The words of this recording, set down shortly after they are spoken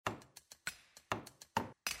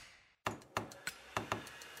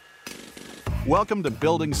Welcome to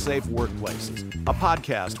Building Safe Workplaces, a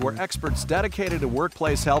podcast where experts dedicated to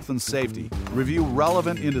workplace health and safety review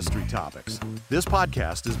relevant industry topics. This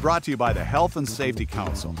podcast is brought to you by the Health and Safety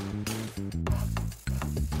Council.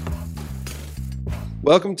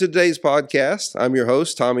 Welcome to today's podcast. I'm your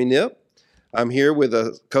host, Tommy Nip. I'm here with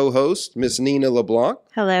a co-host, Miss Nina LeBlanc.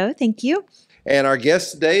 Hello, thank you. And our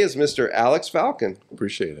guest today is Mr. Alex Falcon.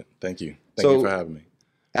 Appreciate it. Thank you. Thank you for having me.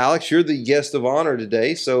 Alex, you're the guest of honor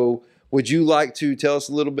today, so would you like to tell us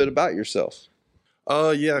a little bit about yourself?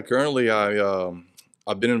 Currently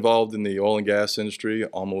I've been involved in the oil and gas industry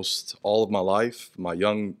almost all of my life, my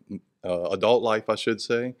young adult life, I should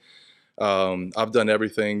say. I've done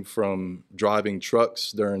everything from driving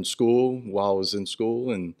trucks during school while I was in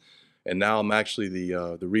school, and now I'm actually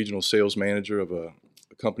the regional sales manager of a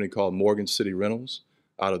company called Morgan City Rentals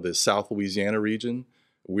out of the South Louisiana region.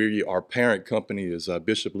 Our parent company is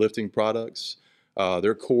Bishop Lifting Products.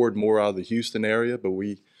 They're cored more out of the Houston area, but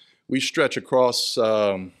we stretch across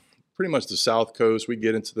pretty much the South Coast. We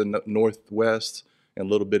get into the Northwest and a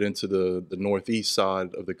little bit into the Northeast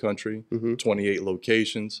side of the country, 28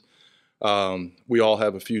 locations. We all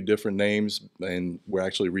have a few different names, and we're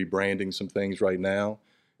actually rebranding some things right now.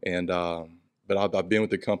 But I've been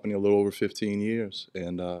with the company a little over 15 years,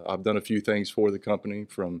 and I've done a few things for the company,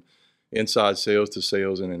 from inside sales to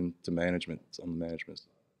sales and into management, on the management side.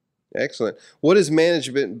 Excellent. What has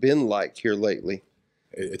management been like here lately?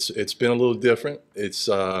 It's been a little different. It's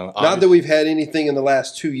not that we've had anything in the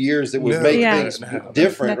last 2 years that would make things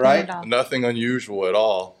different, right? Nothing unusual at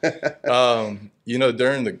all. During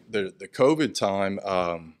the COVID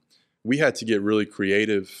time, we had to get really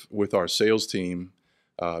creative with our sales team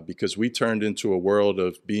because we turned into a world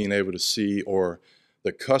of being able to see, or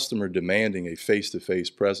the customer demanding, a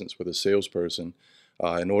face-to-face presence with a salesperson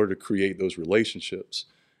in order to create those relationships.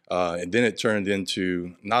 And then it turned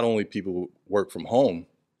into not only people work from home,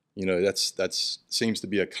 that's seems to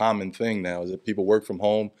be a common thing now, is that people work from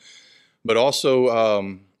home, but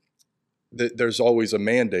also there's always a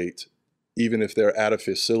mandate, even if they're at a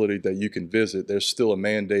facility that you can visit. There's still a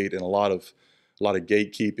mandate and a lot of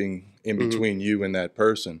gatekeeping in between you and that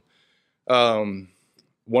person. One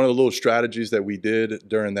of the little strategies that we did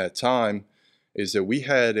during that time is that we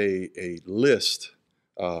had a list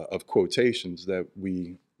of quotations that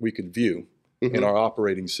we could view in our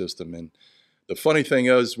operating system. And the funny thing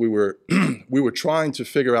is, we were trying to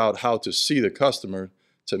figure out how to see the customer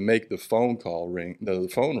to make the phone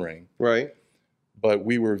ring. Right. But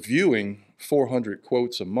we were viewing 400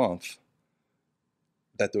 quotes a month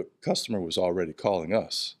that the customer was already calling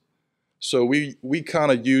us. So we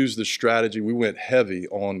kind of used the strategy. We went heavy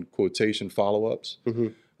on quotation follow-ups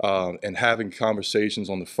and having conversations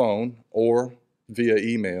on the phone or via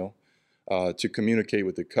email to communicate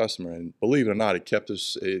with the customer. And believe it or not, it kept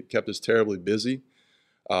us terribly busy.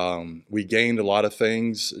 We gained a lot of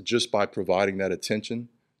things just by providing that attention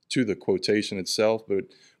to the quotation itself, but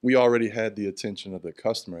we already had the attention of the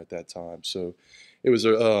customer at that time. So it was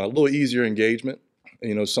a little easier engagement.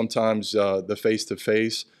 Sometimes the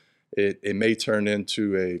face-to-face, it may turn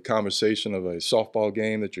into a conversation of a softball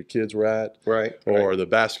game that your kids were at, or the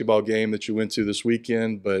basketball game that you went to this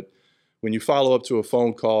weekend. But when you follow up to a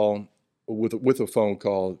phone call with a phone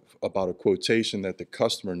call about a quotation that the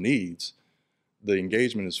customer needs, the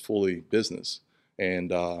engagement is fully business,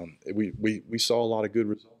 and we saw a lot of good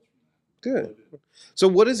results. Good. So,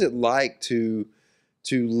 what is it like to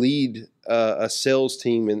lead a sales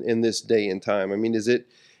team in this day and time? I mean,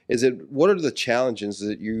 what are the challenges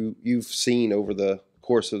that you've seen over the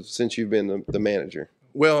course of since you've been the manager?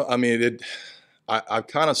 Well, I mean, I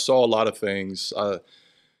kind of saw a lot of things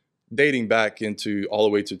dating back into all the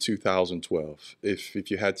way to 2012, if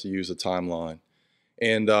you had to use a timeline.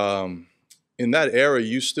 And in that era,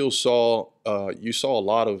 you still saw a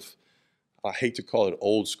lot of, I hate to call it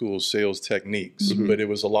old school sales techniques, but it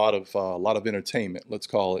was a lot of entertainment, let's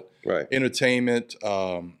call it. Right. Entertainment,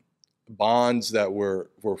 bonds that were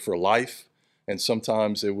for life, and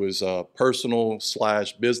sometimes it was personal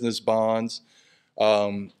 / business bonds.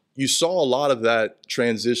 You saw a lot of that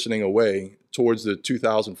transitioning away towards the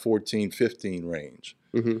 2014-15 range,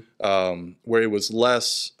 where it was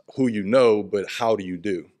less who you know, but how do you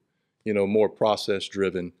do, more process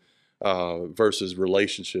driven versus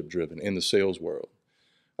relationship driven in the sales world.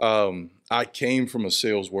 I came from a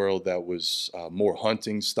sales world that was more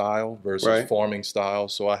hunting style versus farming style.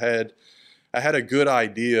 So I had a good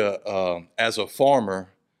idea as a farmer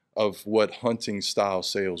of what hunting style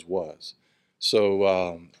sales was.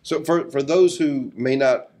 So for those who may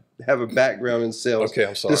not have a background in sales. Okay,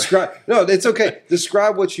 I'm sorry. No, it's okay.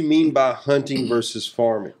 Describe what you mean by hunting versus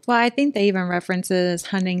farming. Well, I think they even references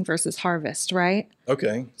hunting versus harvest, right?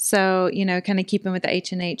 Okay. So, kind of keeping with the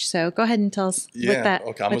H&H. So go ahead and tell us what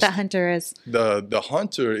that hunter is. The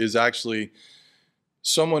hunter is actually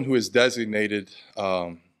someone who is designated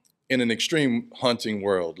in an extreme hunting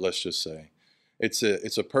world, let's just say. It's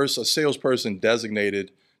a salesperson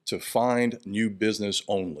designated to find new business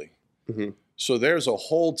only. Mm-hmm. So there's a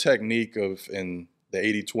whole technique in the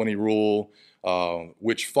 80-20 rule,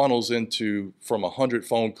 which funnels into from 100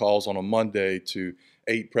 phone calls on a Monday to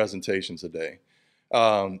 8 presentations a day.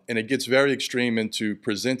 And it gets very extreme into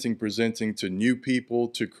presenting to new people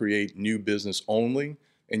to create new business only,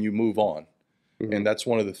 and you move on. Mm-hmm. And that's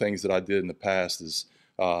one of the things that I did in the past is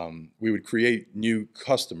we would create new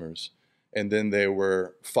customers, and then there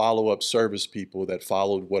were follow-up service people that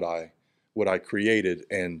followed what I created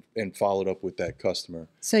and followed up with that customer.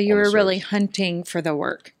 So you were really hunting for the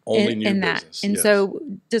work only new in business. That. And yes. So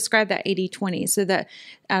describe that 80-20. So that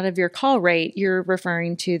out of your call rate, you're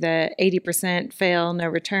referring to the 80% fail, no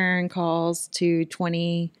return calls to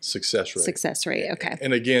 20 success rate. Okay.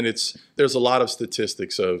 And again, there's a lot of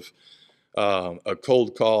statistics of a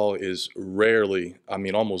cold call is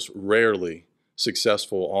almost rarely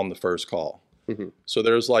successful on the first call. Mm-hmm. So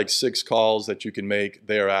there's like 6 calls that you can make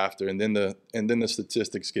thereafter, and then the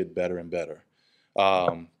statistics get better and better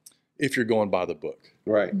if you're going by the book.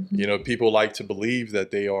 Right. Mm-hmm. People like to believe that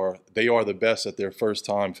they are the best at their first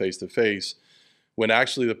time face to face, when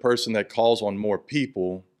actually the person that calls on more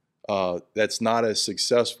people that's not as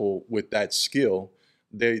successful with that skill,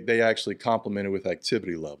 they actually complement it with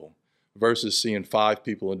activity level, versus seeing 5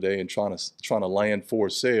 people a day and trying to land 4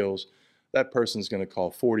 sales. That person's going to call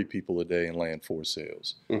 40 people a day and land 4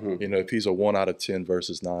 sales. Mm-hmm. If he's a 1 out of 10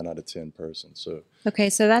 versus 9 out of 10 person. So okay,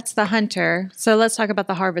 so that's the hunter. So let's talk about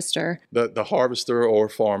the harvester. The harvester or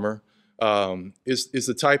farmer is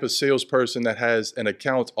the type of salesperson that has an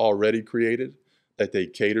account already created that they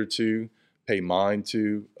cater to, pay mind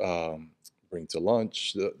to, bring to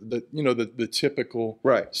lunch. The typical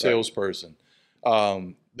salesperson.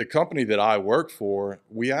 Right. The company that I work for,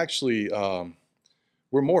 we actually.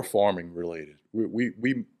 We're more farming related.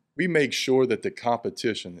 We make sure that the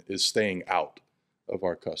competition is staying out of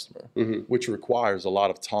our customer, mm-hmm. which requires a lot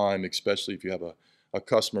of time, especially if you have a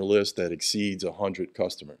customer list that exceeds 100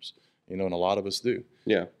 customers, and a lot of us do.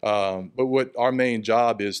 Yeah. But what our main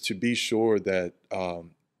job is to be sure that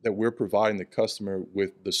we're providing the customer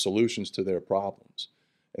with the solutions to their problems,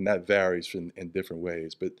 and that varies in different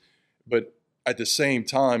ways. But at the same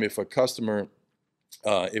time, if a customer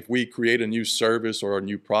if we create a new service or a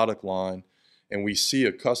new product line and we see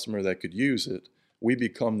a customer that could use it, we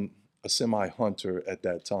become a semi-hunter at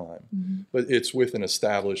that time. Mm-hmm. But it's with an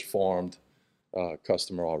established farmed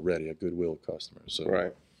customer already, a goodwill customer. So,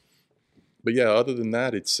 right. But yeah, other than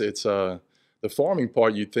that, it's the farming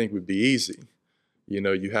part you'd think would be easy.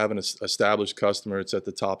 You have an established customer, it's at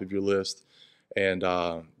the top of your list, and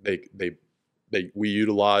they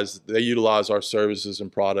utilize our services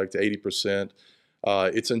and product 80%.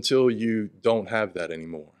 It's until you don't have that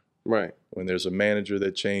anymore. Right. When there's a manager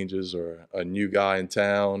that changes, or a new guy in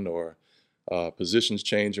town, or positions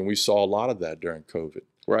change, and we saw a lot of that during COVID.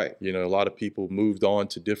 Right. A lot of people moved on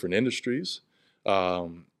to different industries,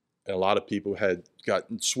 and a lot of people had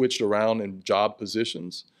gotten switched around in job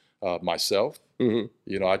positions. Myself,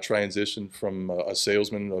 mm-hmm. I transitioned from a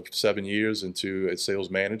salesman of 7 years into a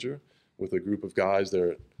sales manager with a group of guys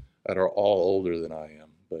that are all older than I am.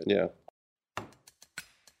 But yeah.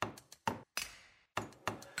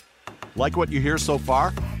 Like what you hear so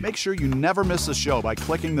far? Make sure you never miss a show by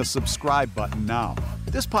clicking the subscribe button now.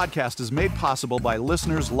 This podcast is made possible by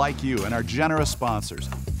listeners like you and our generous sponsors.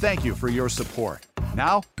 Thank you for your support.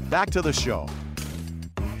 Now, back to the show.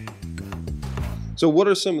 So what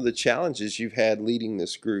are some of the challenges you've had leading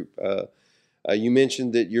this group? You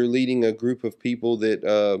mentioned that you're leading a group of people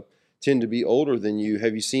that tend to be older than you.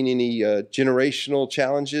 Have you seen any generational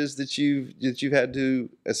challenges that you've had to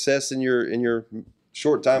assess in your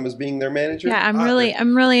short time as being their manager? Yeah,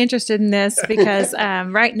 I'm really interested in this because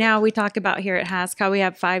right now we talk about here at HASCA, we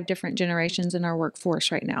have 5 different generations in our workforce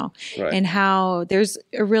right now, right. And how there's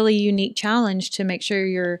a really unique challenge to make sure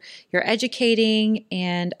you're educating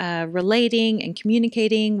and relating and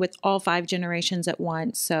communicating with all 5 generations at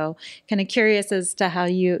once. So kind of curious as to how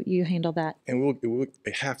you handle that. And we'll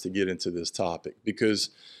have to get into this topic because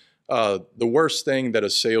the worst thing that a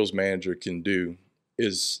sales manager can do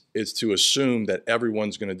is to assume that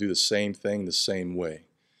everyone's going to do the same thing the same way.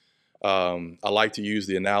 I like to use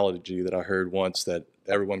the analogy that I heard once that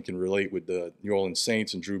everyone can relate with the New Orleans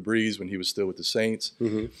Saints and Drew Brees when he was still with the Saints.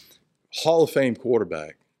 Mm-hmm. Hall of Fame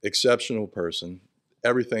quarterback, exceptional person,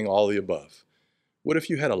 everything, all the above. What if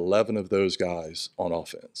you had 11 of those guys on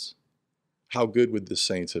offense? How good would the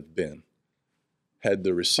Saints have been? Had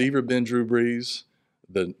the receiver been Drew Brees,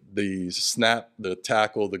 the snap, the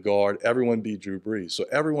tackle, the guard, everyone be Drew Brees. So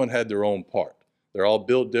everyone had their own part. They're all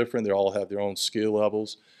built different. They all have their own skill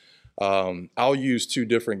levels. I'll use two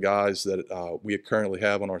different guys that we currently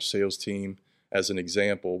have on our sales team as an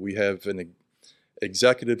example. We have an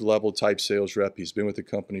executive level type sales rep. He's been with the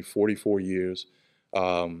company 44 years.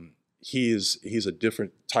 He's a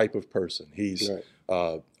different type of person. He's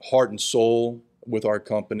heart and soul with our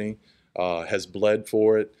company, has bled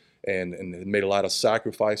for it and made a lot of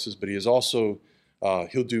sacrifices, but he is also,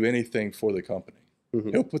 he'll do anything for the company. Mm-hmm.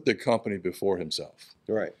 He'll put the company before himself.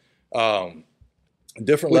 Right.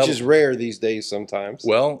 Different Which level. is rare these days sometimes.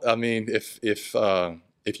 Well, I mean,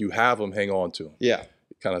 if you have them, hang on to them. Yeah.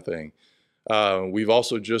 Kind of thing. We've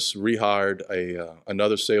also just rehired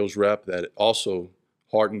another sales rep that also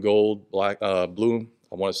heart and gold, black, blue.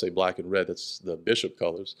 I want to say black and red. That's the Bishop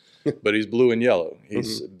colors, but he's blue and yellow.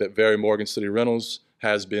 He's very Morgan City Reynolds,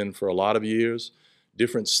 has been for a lot of years.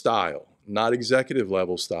 Different style, not executive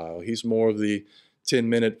level style. He's more of the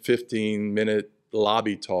 10-minute, 15-minute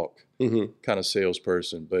lobby talk kind of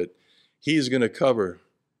salesperson, but he's going to cover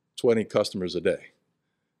 20 customers a day.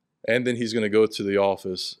 And then he's going to go to the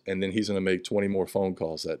office, and then he's going to make 20 more phone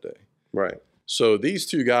calls that day. Right. So these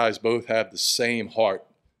two guys both have the same heart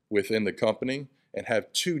within the company and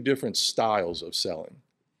have two different styles of selling.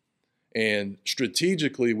 And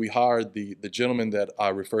strategically, we hired the gentleman that I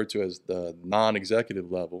refer to as the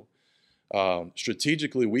non-executive level.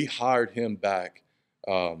 Strategically, we hired him back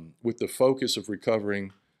with the focus of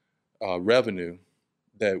recovering revenue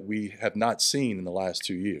that we have not seen in the last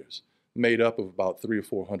 2 years, made up of about 300 or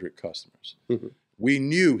 400 customers. We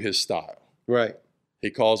knew his style. Right. He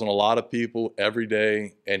calls on a lot of people every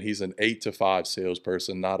day, and he's an 8 to 5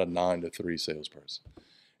 salesperson, not a 9 to 3 salesperson.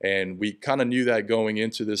 And we kind of knew that going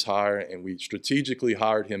into this hire, and we strategically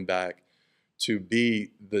hired him back to be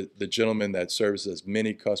the gentleman that serves as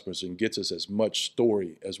many customers and gets us as much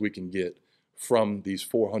story as we can get from these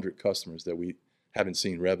 400 customers that we haven't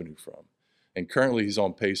seen revenue from. And currently he's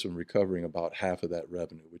on pace of recovering about half of that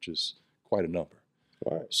revenue, which is quite a number.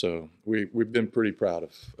 Right. So we've been pretty proud of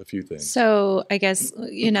a few things. So I guess,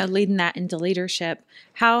 leading that into leadership,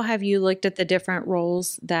 how have you looked at the different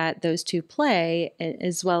roles that those two play,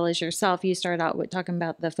 as well as yourself? You started out with talking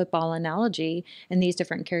about the football analogy and these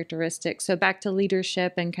different characteristics. So back to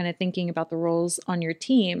leadership and kind of thinking about the roles on your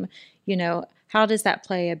team, how does that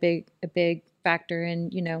play a big factor in,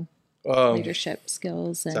 leadership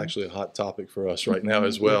skills? It's actually a hot topic for us right now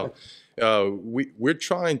as well. We're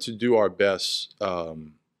trying to do our best to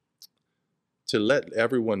let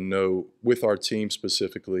everyone know, with our team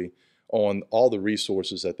specifically, on all the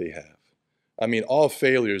resources that they have. I mean, all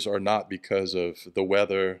failures are not because of the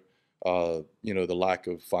weather, the lack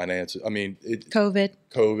of finances. I mean, COVID.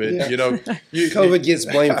 Yeah. COVID gets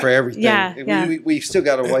blamed for everything. Yeah. We still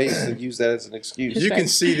got a ways to use that as an excuse. You can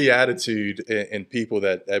see the attitude in people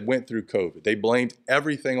that went through COVID. They blamed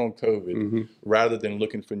everything on COVID rather than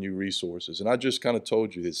looking for new resources. And I just kind of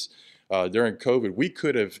told you this. During COVID, we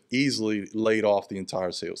could have easily laid off the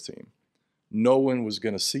entire sales team. No one was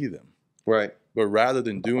going to see them. Right. But rather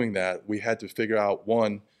than doing that, we had to figure out,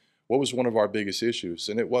 what was one of our biggest issues?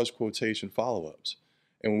 And it was quotation follow-ups.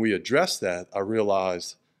 And when we addressed that, I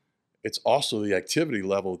realized it's also the activity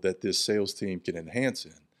level that this sales team can enhance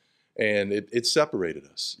in. And it separated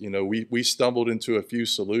us. We stumbled into a few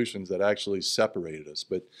solutions that actually separated us.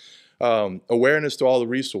 But awareness to all the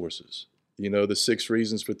resources. The 6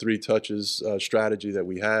 reasons for 3 touches strategy that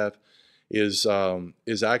we have is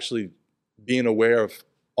actually being aware of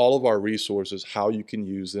all of our resources, how you can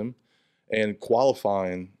use them, and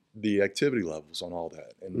qualifying the activity levels on all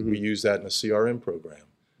that. And we use that in a CRM program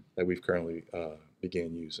that we've currently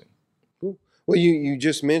began using. Cool. Well, you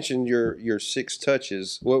just mentioned your 6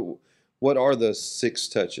 touches. What are the 6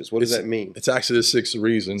 touches? What does that mean? It's actually the 6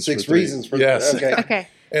 reasons. 6 reasons for yes. Okay.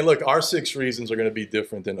 And look, our 6 reasons are going to be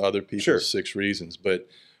different than other people's 6 reasons. But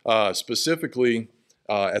specifically,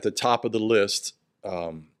 at the top of the list,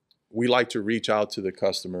 we like to reach out to the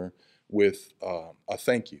customer with a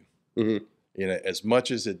thank you. As much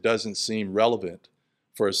as it doesn't seem relevant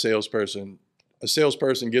for a salesperson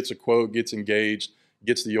gets a quote, gets engaged,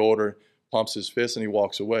 gets the order, pumps his fist, and he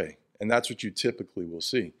walks away. And that's what you typically will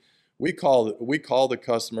see. We call the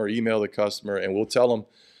customer, email the customer, and we'll tell them,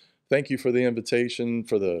 thank you for the invitation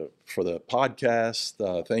for the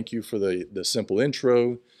podcast. Thank you for the simple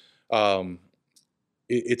intro.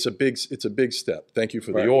 it's a big step. Thank you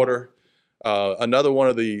for the order. Another one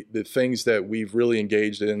of the things that we've really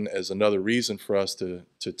engaged in as another reason for us to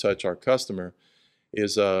touch our customer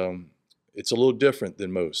is it's a little different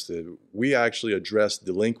than most. We actually address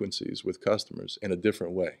delinquencies with customers in a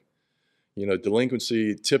different way. You know,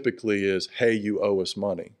 delinquency typically is, hey, you owe us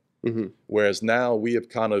money. Mm-hmm. Whereas now we have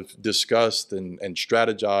kind of discussed and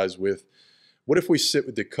strategized with, what if we sit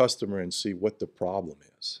with the customer and see what the problem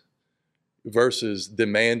is versus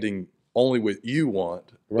demanding only what you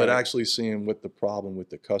want, but actually seeing what the problem with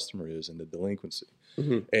the customer is and the delinquency.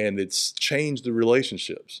 Mm-hmm. And it's changed the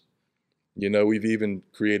relationships. You know, we've even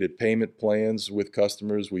created payment plans with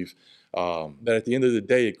customers. We've that at the end of the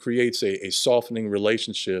day, it creates a softening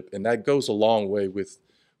relationship, and that goes a long way with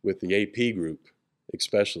the AP group,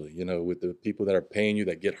 especially. You know, with the people that are paying you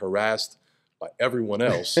that get harassed by everyone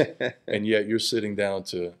else, and yet you're sitting down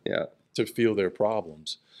to feel their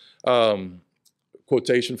problems.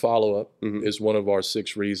 Quotation follow-up is one of our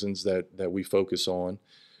 6 reasons that we focus on.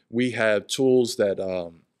 We have tools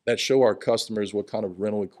that show our customers what kind of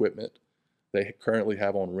rental equipment they currently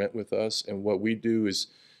have on rent with us. And what we do is,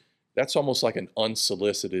 that's almost like an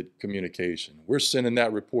unsolicited communication. We're sending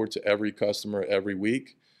that report to every customer every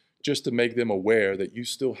week just to make them aware that you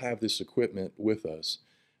still have this equipment with us.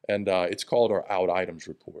 And it's called our out items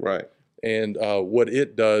report. Right. And what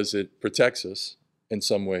it does, it protects us in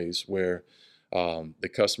some ways where the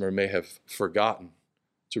customer may have forgotten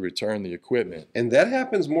to return the equipment. And that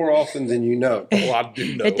happens more often than you know. Well, I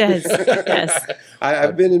do know. It does. Yes.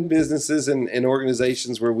 I've been in businesses and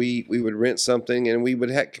organizations where we would rent something and we would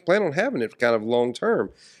plan on having it kind of long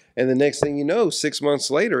term. And the next thing you know, 6 months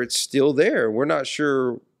later, it's still there. We're not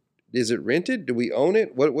sure, is it rented? Do we own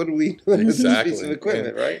it? What do we do with this piece of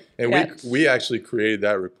equipment, right? And we actually created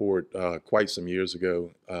that report quite some years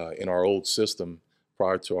ago in our old system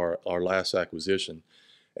prior to our last acquisition.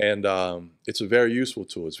 And it's a very useful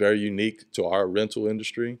tool. It's very unique to our rental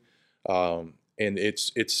industry. And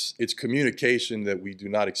it's communication that we do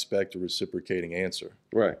not expect a reciprocating answer.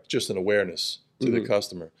 Right. Just an awareness to the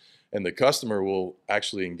customer. And the customer will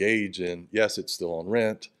actually engage in, yes, it's still on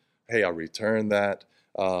rent. Hey, I returned that.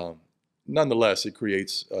 Nonetheless, it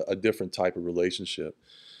creates a different type of relationship.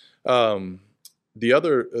 The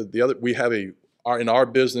other we have in our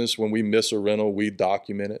business, when we miss a rental, we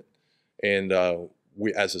document it. And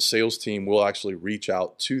we, as a sales team, will actually reach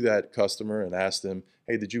out to that customer and ask them,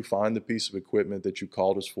 hey, did you find the piece of equipment that you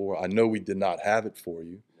called us for? I know we did not have it for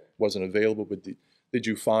you. It wasn't available, but did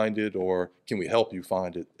you find it, or can we help you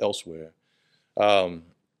find it elsewhere?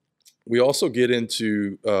 We also get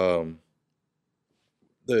into the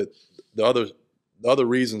other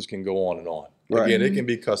reasons can go on and on. Right. Again, it can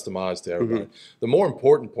be customized to everybody. Mm-hmm. The more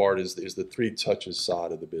important part is the 3 touches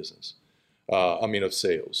side of the business. Of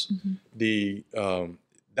sales. Mm-hmm.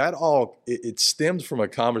 That all it stems from a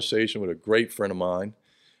conversation with a great friend of mine,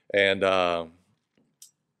 and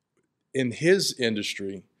in his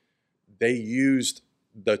industry, they used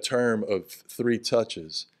the term of 3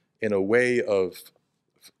 touches in a way of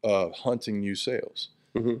hunting new sales.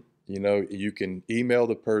 Mm-hmm. You know, you can email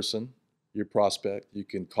the person, your prospect. You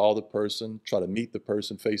can call the person, try to meet the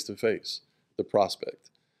person face to face, the prospect.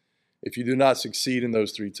 If you do not succeed in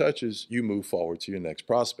those 3 touches, you move forward to your next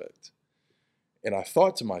prospect. And I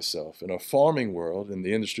thought to myself, in a farming world, in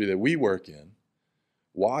the industry that we work in,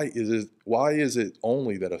 why is it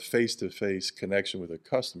only that a face-to-face connection with a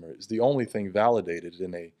customer is the only thing validated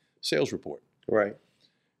in a sales report? Right.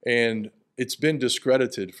 And it's been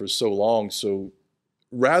discredited for so long. So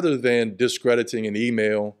rather than discrediting an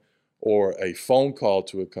email or a phone call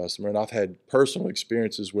to a customer, and I've had personal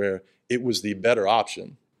experiences where it was the better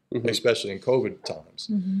option, mm-hmm. especially in COVID times.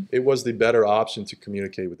 Mm-hmm. It was the better option to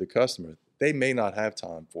communicate with the customer. They may not have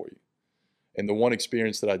time for you. And the one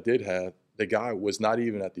experience that I did have, the guy was not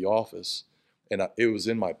even at the office, and it was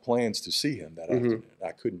in my plans to see him that mm-hmm. afternoon.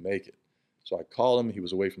 I couldn't make it. So I called him. He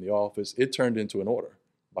was away from the office. It turned into an order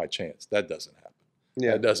by chance. That doesn't happen.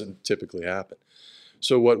 Yeah. That doesn't typically happen.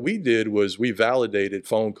 So what we did was we validated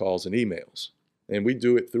phone calls and emails, and we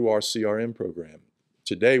do it through our CRM program.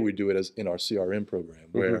 Today, we do it as in our CRM program,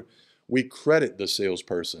 where mm-hmm. we credit the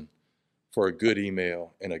salesperson for a good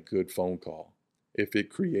email and a good phone call if it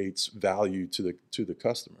creates value to the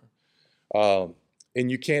customer. And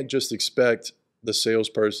you can't just expect the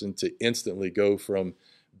salesperson to instantly go from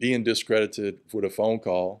being discredited with a phone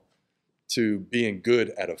call to being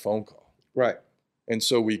good at a phone call. Right. And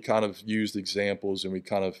so we kind of used examples, and we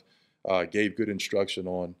kind of gave good instruction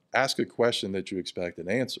on ask a question that you expect an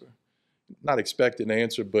answer. Not expect an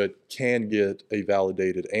answer, but can get a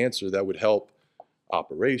validated answer that would help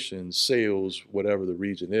operations, sales, whatever the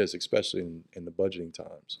region is, especially in the budgeting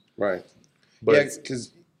times. Right. But yeah,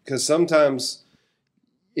 because sometimes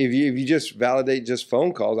if you just validate just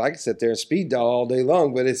phone calls, I can sit there and speed dial all day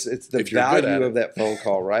long, but it's the value of that phone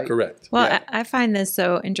call, right? Correct. Well, Yeah. I find this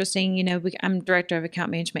so interesting. You know, I'm director of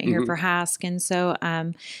account management here for HASC. And so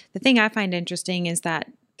the thing I find interesting is that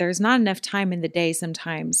there's not enough time in the day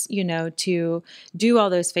sometimes, you know, to do all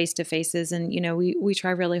those face-to-faces. And, you know, we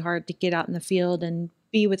try really hard to get out in the field and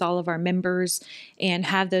be with all of our members and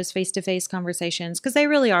have those face-to-face conversations because they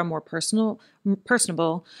really are more personable.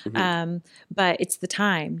 But it's the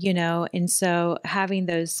time, you know, and so having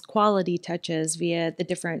those quality touches via the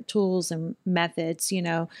different tools and methods, you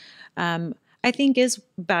know, I think is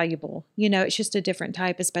valuable. You know, it's just a different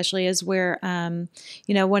type, especially as we're,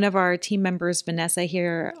 you know, one of our team members, Vanessa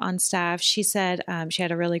here on staff, she said, she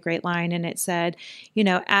had a really great line and it said, you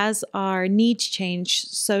know, as our needs change,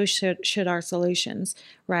 so should our solutions,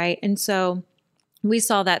 right? And so we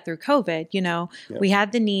saw that through COVID, you know, we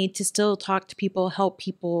had the need to still talk to people, help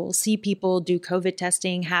people, see people, do COVID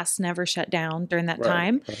testing. HASC never shut down during that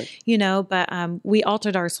time, you know, but we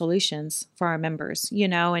altered our solutions for our members, you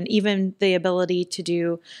know, and even the ability to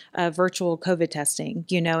do virtual COVID testing,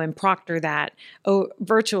 you know, and proctor that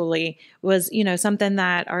virtually was, you know, something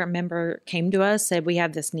that our member came to us, said we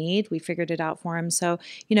have this need, we figured it out for him. So,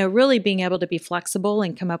 you know, really being able to be flexible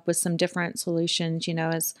and come up with some different solutions, you know,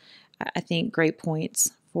 is I think great points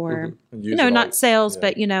for, you know, not sales,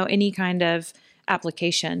 but, you know, any kind of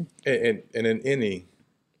application. And in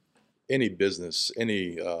any business,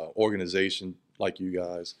 any organization like you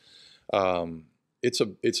guys,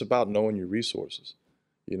 it's about knowing your resources,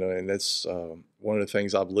 you know, and that's one of the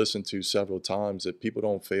things I've listened to several times, that people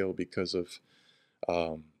don't fail because of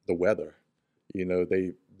the weather. You know,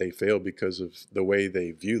 they fail because of the way they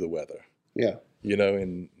view the weather. Yeah. You know,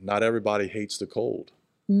 and not everybody hates the cold.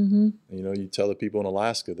 You know, you tell the people in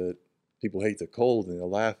Alaska that people hate the cold and they'll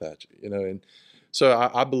laugh at you, you know. And so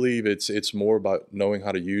I believe it's more about knowing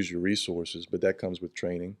how to use your resources, but that comes with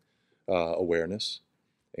training, awareness.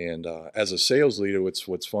 And as a sales leader,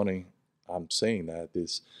 what's funny, I'm saying that,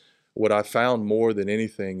 is what I found more than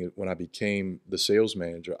anything when I became the sales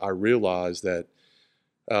manager, I realized that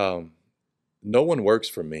no one works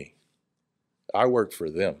for me. I work for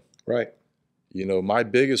them. Right. You know, my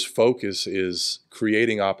biggest focus is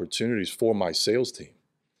creating opportunities for my sales team.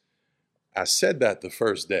 I said that the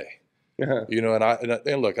first day, you know,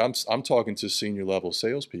 and look, I'm talking to senior level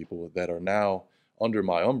salespeople that are now under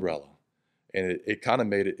my umbrella, and it kind of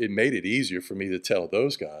made it easier for me to tell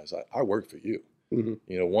those guys, I work for you. You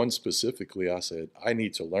know, one specifically, I said, I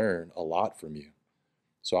need to learn a lot from you.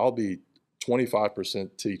 So I'll be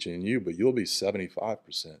 25% teaching you, but you'll be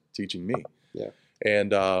 75% teaching me. Yeah.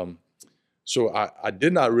 And, so I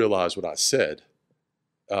did not realize what I said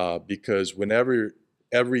because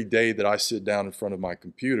every day that I sit down in front of my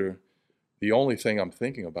computer, the only thing I'm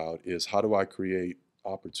thinking about is how do I create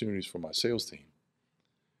opportunities for my sales team?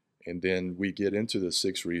 And then we get into the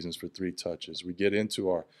 6 reasons for 3 touches. We get into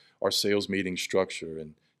our sales meeting structure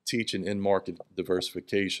and teaching in-market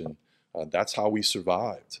diversification. That's how we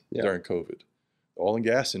survived during COVID. The oil and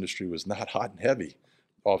gas industry was not hot and heavy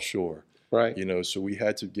offshore. Right. You know, so we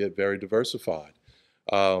had to get very diversified.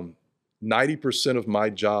 90% of my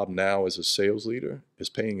job now as a sales leader is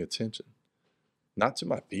paying attention, not to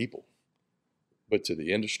my people, but to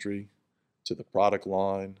the industry, to the product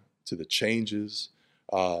line, to the changes.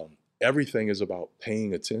 Everything is about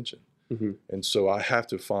paying attention. And so I have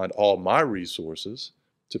to find all my resources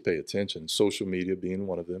to pay attention, social media being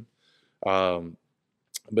one of them.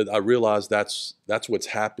 But I realized that's what's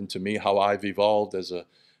happened to me, how I've evolved as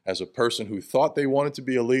a person who thought they wanted to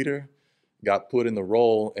be a leader, got put in the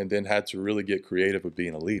role, and then had to really get creative with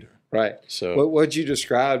being a leader. Right. So what you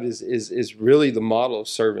described is really the model of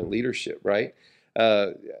servant leadership, right?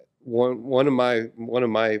 One of my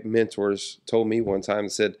mentors told me one time,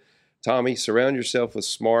 said, Tommy, surround yourself with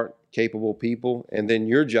smart, capable people, and then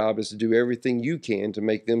your job is to do everything you can to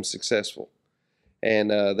make them successful. And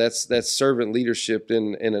that's servant leadership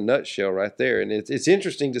in a nutshell right there. And it's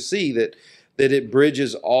interesting to see that it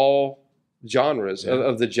bridges all genres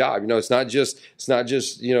of the job. You know, it's not just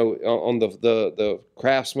you know, on the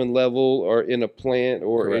craftsman level or in a plant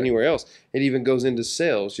or anywhere else. It even goes into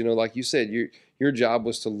sales. You know, like you said, your job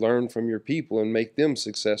was to learn from your people and make them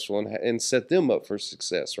successful and set them up for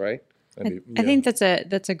success, right? I think that's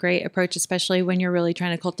a great approach, especially when you're really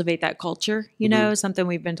trying to cultivate that culture. You know, something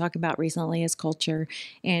we've been talking about recently is culture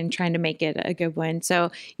and trying to make it a good one.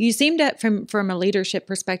 So you seem to, from a leadership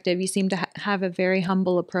perspective, you seem to have a very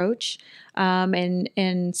humble approach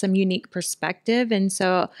and some unique perspective. And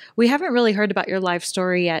so we haven't really heard about your life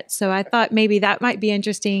story yet. So I thought maybe that might be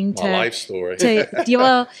interesting My life story.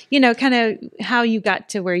 Well, you know, kind of how you got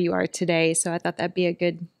to where you are today. So I thought that'd be a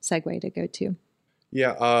good segue to go to.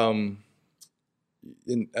 Yeah,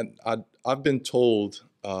 I've been told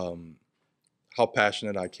how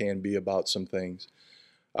passionate I can be about some things,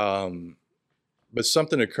 but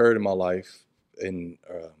something occurred in my life, and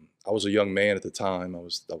I was a young man at the time. I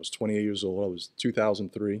was 28 years old. I was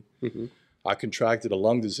 2003. I contracted a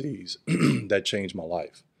lung disease that changed my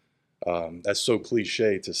life. That's so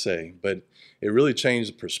cliche to say, but it really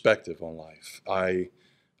changed the perspective on life. I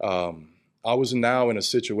was now in a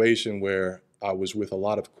situation where I was with a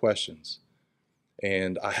lot of questions,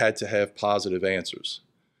 and I had to have positive answers,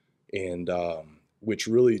 and which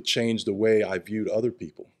really changed the way I viewed other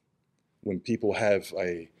people. When people have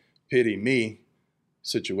a pity me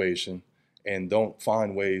situation and don't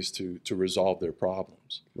find ways to resolve their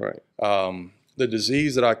problems. Right. The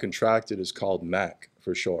disease that I contracted is called MAC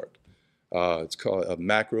for short. It's called a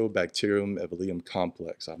Macrobacterium evoleum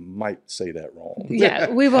complex. I might say that wrong. Yeah,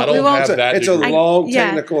 we won't. It's a long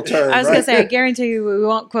technical term. I was going to say, I guarantee you we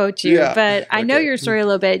won't quote you, but I know your story a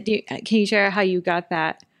little bit. Can you share how you got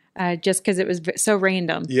that? Just because it was so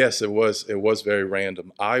random. Yes, it was. It was very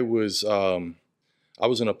random. I was in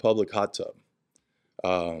a public hot tub.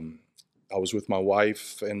 I was with my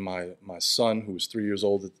wife and my son, who was 3 years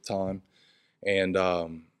old at the time, and I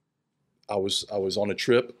was on a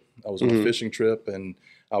trip. I was on a fishing trip, and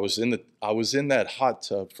I was in that hot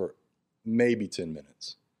tub for maybe 10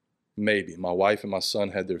 minutes. Maybe. My wife and my son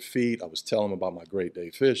had their feet. I was telling them about my great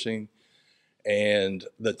day fishing, and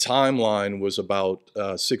the timeline was about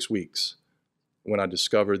 6 weeks when I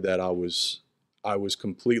discovered that I was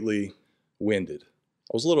completely winded.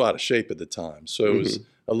 I was a little out of shape at the time, so it was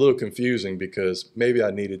a little confusing because maybe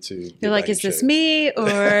I needed to. You're like, is this me,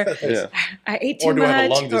 or I ate too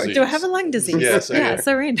much, or do I have a lung disease? Yes, yeah,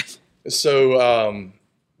 so random. So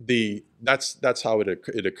that's how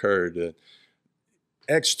it occurred.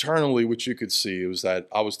 Externally, what you could see was that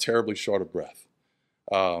I was terribly short of breath.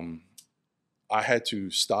 I had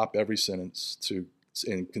to stop every sentence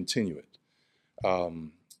and continue it.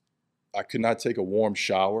 I could not take a warm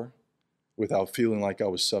shower without feeling like I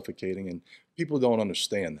was suffocating, and people don't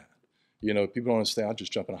understand that. You know, people don't understand. I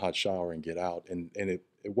just jump in a hot shower and get out, and it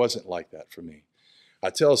wasn't like that for me. I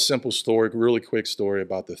tell a simple story, really quick story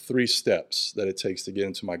about the 3 steps that it takes to get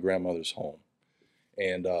into my grandmother's home.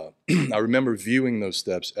 And I remember viewing those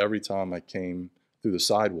steps every time I came through the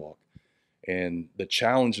sidewalk. And the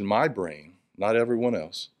challenge in my brain, not everyone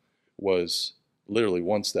else, was literally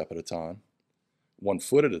 1 step at a time, 1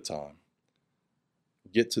 foot at a time.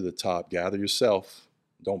 Get to the top, gather yourself,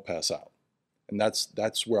 don't pass out. And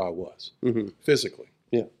that's where I was physically.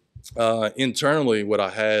 Yeah. Internally, what I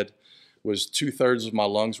had was 2/3 of my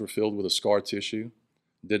lungs were filled with a scar tissue,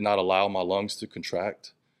 did not allow my lungs to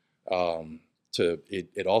contract.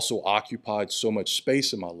 It also occupied so much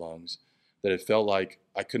space in my lungs that it felt like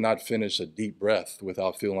I could not finish a deep breath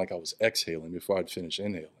without feeling like I was exhaling before I'd finish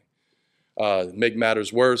inhaling. To make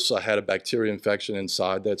matters worse, I had a bacteria infection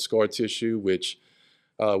inside that scar tissue, which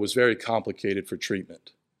was very complicated for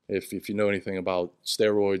treatment. If you know anything about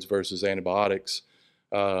steroids versus antibiotics,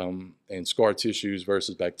 and scar tissues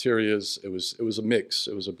versus bacterias, it was a mix.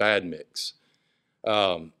 It was a bad mix.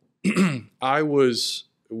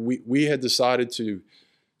 We had decided to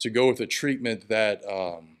go with a treatment that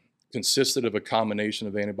consisted of a combination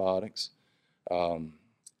of antibiotics.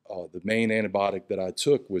 The main antibiotic that I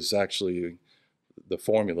took was actually, the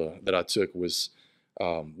formula that I took was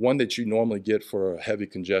one that you normally get for a heavy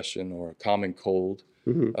congestion or a common cold.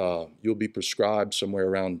 You'll be prescribed somewhere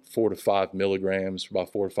around 4 to 5 milligrams for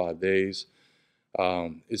about 4 to 5 days.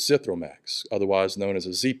 It's Zithromax, otherwise known as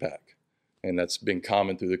a Z-Pak, and that's been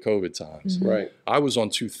common through the COVID times. Right. I was on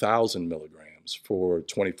 2,000 milligrams for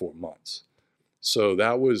 24 months. So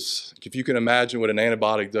that was, if you can imagine what an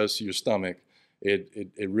antibiotic does to your stomach,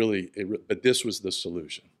 but this was the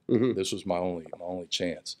solution. This was my only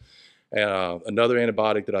chance. Another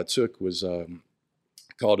antibiotic that I took was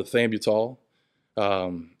called ethambutol.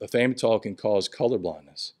 Ethambutol can cause color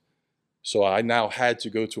blindness. So I now had to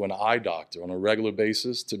go to an eye doctor on a regular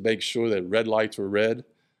basis to make sure that red lights were red,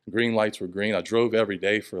 green lights were green. I drove every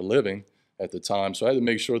day for a living at the time. So I had to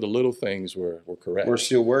make sure the little things were correct. We're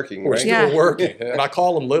still working, We're right? still working. And I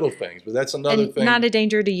call them little things, but that's another And thing. not a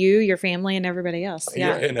danger to you, your family, and everybody else.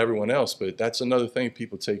 Yeah. And everyone else. But that's another thing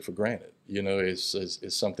people take for granted, is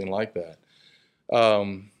something like that.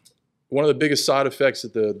 One of the biggest side effects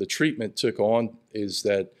that the treatment took on is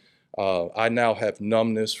that I now have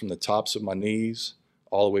numbness from the tops of my knees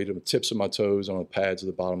all the way to the tips of my toes on the pads at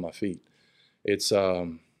the bottom of my feet. It's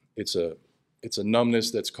a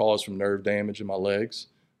numbness that's caused from nerve damage in my legs,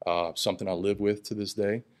 something I live with to this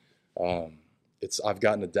day. I've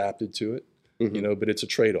gotten adapted to it, but it's a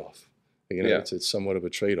trade-off. It's somewhat of a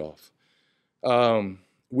trade-off.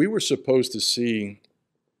 We were supposed to see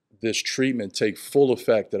this treatment take full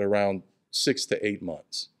effect at around 6 to 8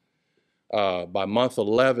 months. By month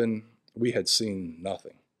 11, we had seen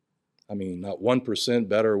nothing. I mean, not 1%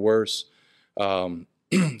 better or worse.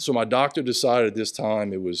 So my doctor decided at this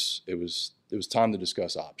time it was time to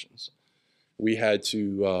discuss options. We had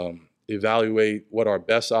to evaluate what our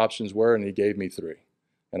best options were, and he gave me 3.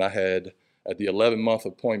 And I had, at the 11-month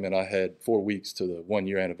appointment, I had 4 weeks to the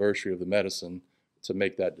 1-year anniversary of the medicine to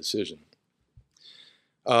make that decision.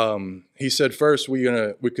 He said first we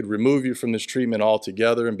could remove you from this treatment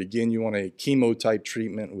altogether and begin you on a chemo-type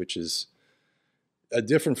treatment, which is a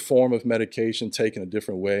different form of medication taken a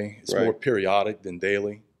different way. It's more periodic than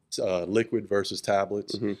daily. It's liquid versus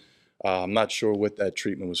tablets. I'm not sure what that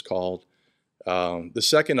treatment was called. The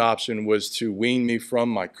second option was to wean me from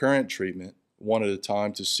my current treatment one at a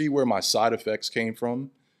time to see where my side effects came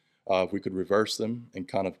from, if we could reverse them and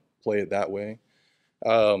kind of play it that way.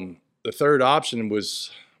 The third option was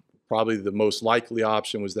probably the most likely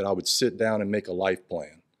option, was that I would sit down and make a life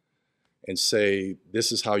plan and say,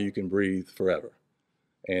 this is how you can breathe forever.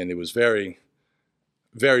 And it was very,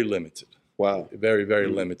 very limited. Wow. Very, very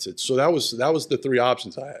limited. So that was the 3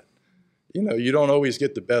 options I had. You don't always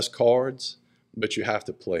get the best cards, but you have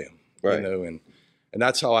to play them. Right. And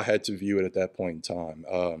that's how I had to view it at that point in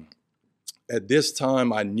time. At this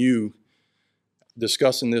time, I knew,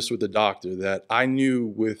 discussing this with the doctor, that I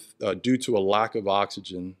knew due to a lack of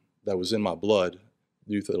oxygen that was in my blood,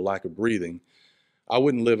 due to the lack of breathing, I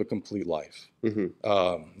wouldn't live a complete life.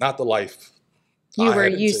 Not the life you were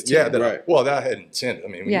used to. Yeah, that I had intended. I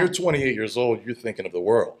mean, when you're 28 years old, you're thinking of the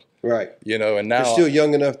world. Right. And now you're still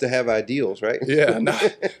young enough to have ideals, right? Yeah.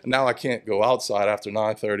 Now I can't go outside after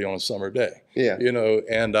 9:30 on a summer day. Yeah.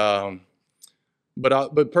 And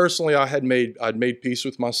but personally, I'd made peace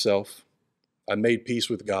with myself. I made peace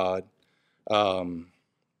with God.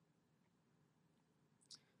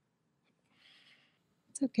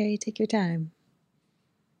 It's okay. Take your time.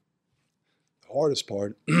 The hardest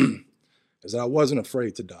part is that I wasn't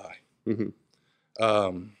afraid to die.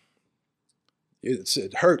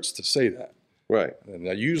 It hurts to say that. Right. And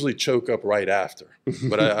I usually choke up right after,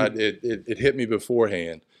 but it hit me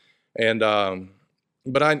beforehand. And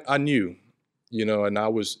but I knew,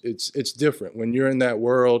 and it's different when you're in that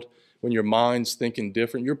world. When your mind's thinking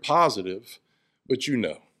different, you're positive, but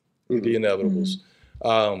the inevitables.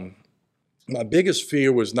 My biggest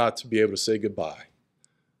fear was not to be able to say goodbye.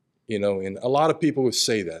 And a lot of people would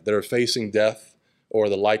say that are facing death or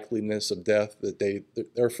the likeliness of death, that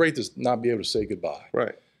they're afraid to not be able to say goodbye.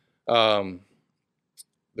 Right. The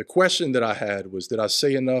question that I had was, did I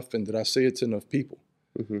say enough, and did I say it to enough people?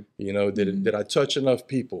 Did I touch enough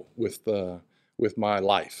people with my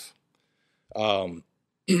life?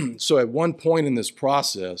 So at one point in this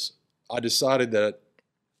process, I decided that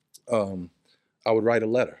I would write a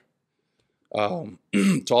letter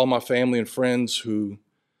to all my family and friends who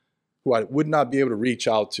I would not be able to reach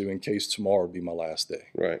out to in case tomorrow would be my last day.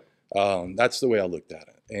 Right. That's the way I looked at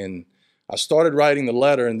it. And I started writing the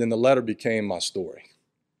letter, and then the letter became my story.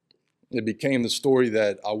 It became the story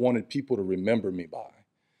that I wanted people to remember me by.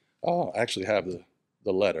 I actually have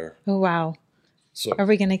the letter. Oh, wow. So, are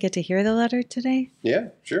we going to get to hear the letter today? Yeah,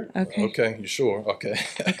 sure. Okay. Okay, you sure? Okay.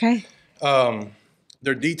 Okay.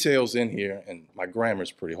 There are details in here, and my grammar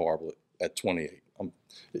is pretty horrible at 28.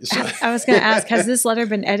 I was going to ask, has this letter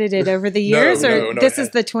been edited over the years, or this is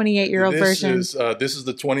the 28-year-old version? This is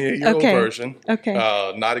the 28-year-old version. Okay.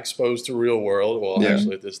 Not exposed to real world. Well,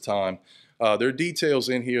 actually, at this time, there are details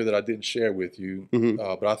in here that I didn't share with you,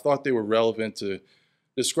 but I thought they were relevant to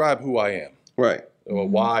describe who I am, right? Or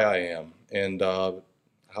why I am, and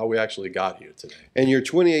how we actually got here today. And you're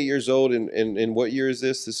 28 years old, and what year is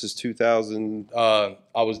this? This is 2000. I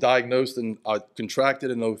was diagnosed and I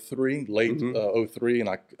contracted in 03, late 03, and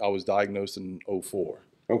I was diagnosed in 04.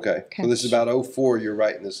 Okay. So this is about 04 you're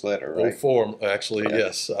writing this letter, right? 04, actually,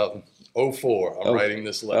 yes. 04, I'm writing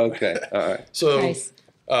this letter. Okay, all right. So Nice.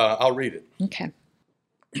 I'll read it. Okay.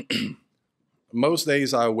 Most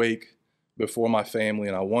days I awake before my family,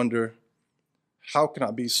 and I wonder, how can I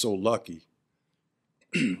be so lucky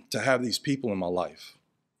to have these people in my life?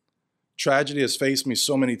 Tragedy has faced me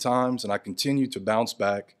so many times, and I continue to bounce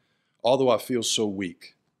back, although I feel so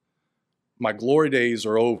weak. My glory days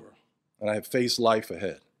are over, and I have faced life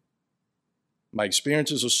ahead. My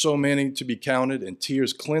experiences are so many to be counted, and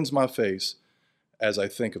tears cleanse my face as I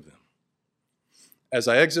think of them. As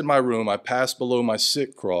I exit my room, I pass below my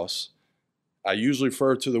sick cross. I usually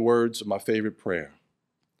refer to the words of my favorite prayer.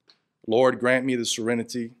 Lord, grant me the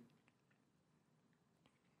serenity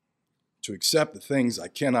to accept the things I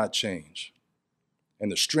cannot change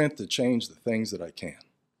and the strength to change the things that I can.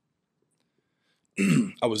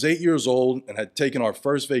 I was 8 years old and had taken our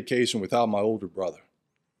first vacation without my older brother.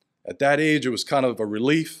 At that age, it was kind of a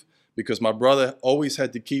relief because my brother always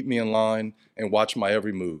had to keep me in line and watch my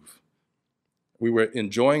every move. We were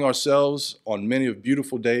enjoying ourselves on many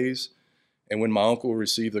beautiful days, and when my uncle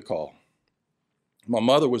received the call. My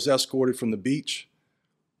mother was escorted from the beach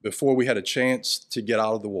before we had a chance to get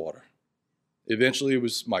out of the water. Eventually, it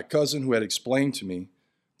was my cousin who had explained to me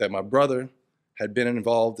that my brother had been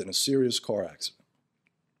involved in a serious car accident.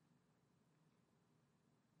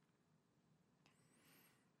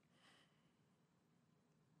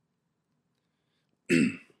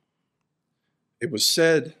 It was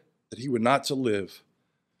said that he would not to live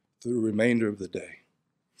through the remainder of the day.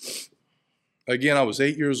 Again, I was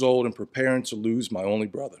 8 years old and preparing to lose my only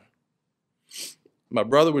brother. My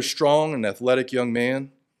brother was strong and athletic young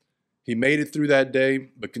man. He made it through that day,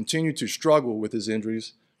 but continued to struggle with his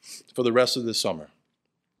injuries for the rest of the summer.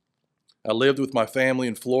 I lived with my family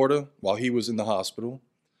in Florida while he was in the hospital.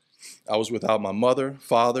 I was without my mother,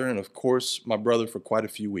 father, and of course, my brother for quite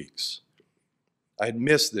a few weeks. I had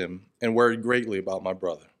missed them and worried greatly about my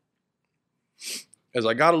brother. As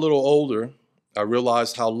I got a little older, I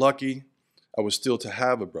realized how lucky I was still to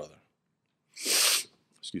have a brother.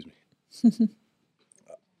 Excuse me.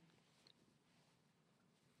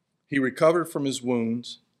 He recovered from his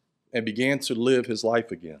wounds and began to live his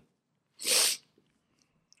life again.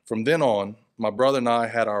 From then on, my brother and I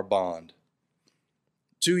had our bond.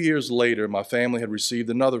 2 years later, my family had received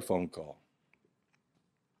another phone call.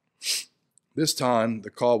 This time, the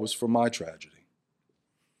call was for my tragedy.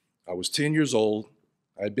 I was 10 years old.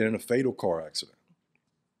 I had been in a fatal car accident.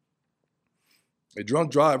 A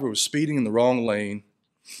drunk driver was speeding in the wrong lane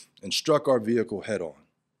and struck our vehicle head on.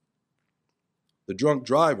 The drunk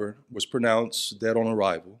driver was pronounced dead on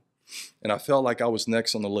arrival, and I felt like I was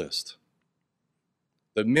next on the list.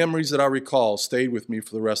 The memories that I recall stayed with me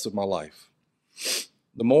for the rest of my life.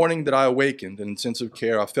 The morning that I awakened in intensive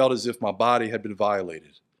care, I felt as if my body had been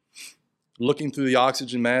violated. Looking through the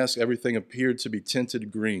oxygen mask, everything appeared to be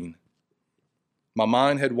tinted green. My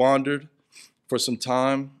mind had wandered for some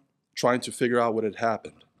time, trying to figure out what had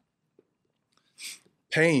happened.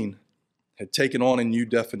 Pain had taken on a new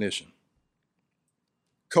definition.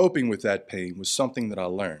 Coping with that pain was something that I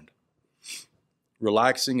learned.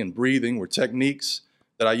 Relaxing and breathing were techniques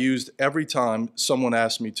that I used every time someone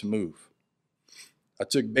asked me to move. I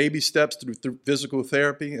took baby steps through physical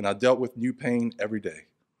therapy, and I dealt with new pain every day.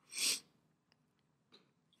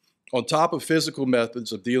 On top of physical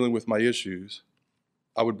methods of dealing with my issues,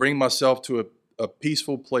 I would bring myself to a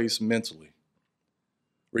peaceful place mentally.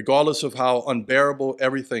 Regardless of how unbearable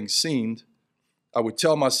everything seemed, I would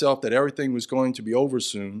tell myself that everything was going to be over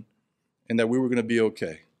soon and that we were going to be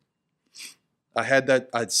okay.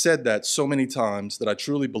 I'd said that so many times that I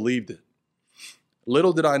truly believed it.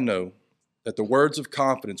 Little did I know that the words of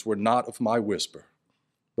confidence were not of my whisper,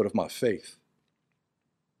 but of my faith.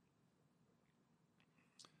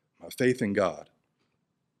 My faith in God.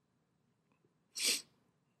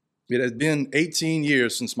 It has been 18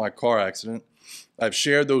 years since my car accident. I've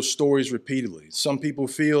shared those stories repeatedly. Some people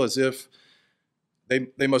feel as if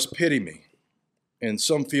they must pity me, and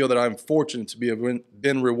some feel that I'm fortunate to have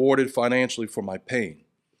been rewarded financially for my pain.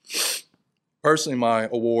 Personally, my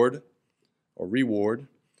award or reward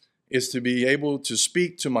is to be able to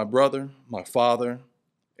speak to my brother, my father,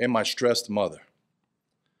 and my stressed mother.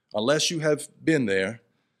 Unless you have been there,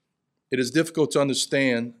 it is difficult to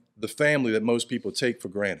understand the family that most people take for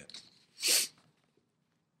granted.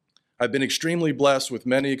 I've been extremely blessed with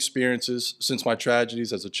many experiences since my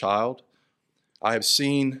tragedies as a child. I've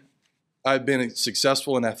been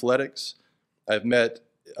successful in athletics. I've met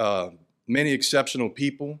many exceptional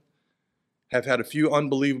people, have had a few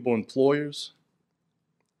unbelievable employers.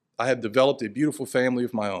 I have developed a beautiful family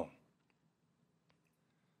of my own.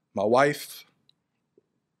 My wife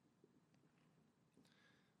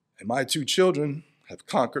and my 2 children have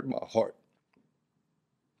conquered my heart.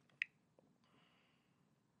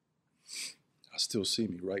 I still see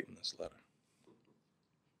me writing this letter.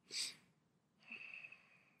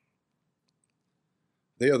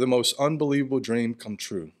 They are the most unbelievable dream come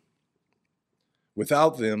true.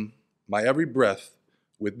 Without them, my every breath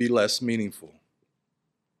would be less meaningful.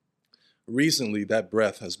 Recently, that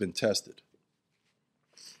breath has been tested.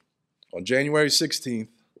 On January 16th,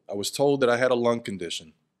 I was told that I had a lung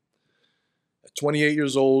condition. At 28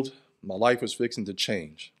 years old, my life was fixing to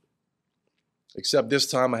change. Except this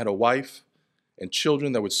time I had a wife and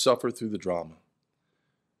children that would suffer through the drama.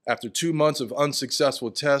 After 2 months of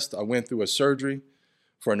unsuccessful tests, I went through a surgery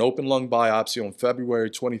for an open lung biopsy on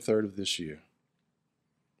February 23rd of this year.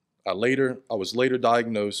 I was later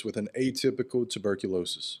diagnosed with an atypical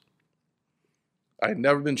tuberculosis. I had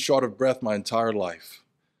never been short of breath my entire life.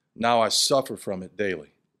 Now I suffer from it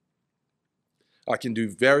daily. I can do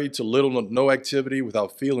very to little or no activity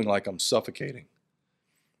without feeling like I'm suffocating.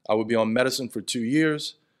 I will be on medicine for 2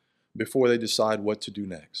 years before they decide what to do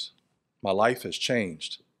next. My life has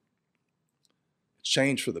changed. It's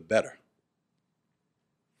changed for the better.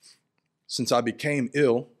 Since I became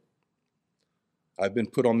ill, I've been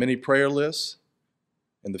put on many prayer lists,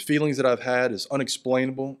 and the feelings that I've had is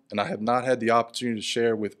unexplainable, and I have not had the opportunity to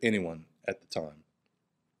share with anyone at the time.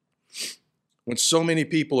 When so many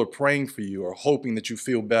people are praying for you or hoping that you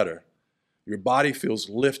feel better, your body feels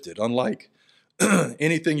lifted, unlike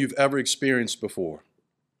anything you've ever experienced before.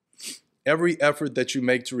 Every effort that you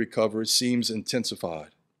make to recover seems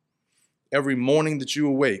intensified. Every morning that you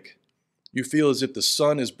awake, you feel as if the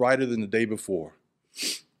sun is brighter than the day before.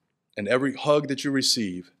 And every hug that you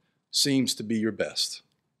receive seems to be your best.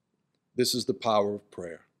 This is the power of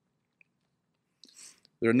prayer.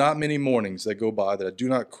 There are not many mornings that go by that I do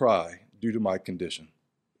not cry due to my condition.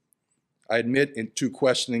 I admit to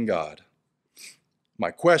questioning God.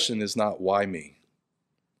 My question is not why me.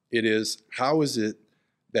 It is, how is it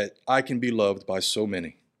that I can be loved by so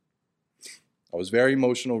many? I was very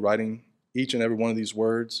emotional writing each and every one of these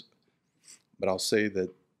words, but I'll say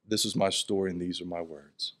that this is my story and these are my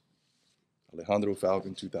words. Alejandro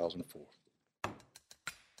Falcon, 2004.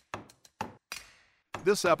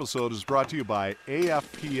 This episode is brought to you by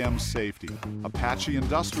AFPM Safety, Apache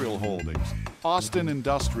Industrial Holdings, Austin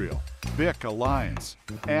Industrial, BIC Alliance,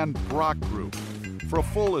 and Brock Group. For a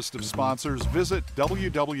full list of sponsors, visit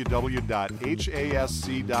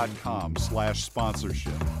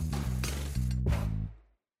www.hasc.com/sponsorship.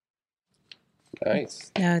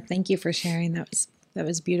 Nice. No, thank you for sharing. That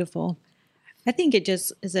was beautiful. I think it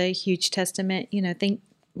just is a huge testament. Thank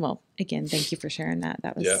you for sharing that.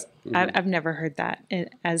 That was, I've never heard that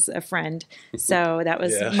as a friend. So that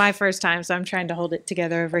was my first time. So I'm trying to hold it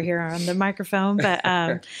together over here on the microphone. But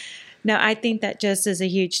no, I think that just is a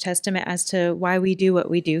huge testament as to why we do what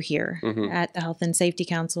we do here at the Health and Safety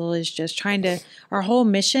Council, is just our whole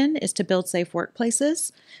mission is to build safe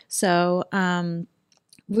workplaces. So,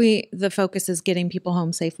 the focus is getting people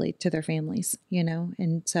home safely to their families,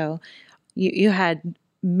 and so you had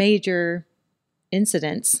major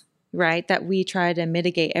incidents, right, that we try to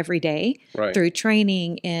mitigate every day through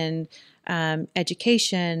training and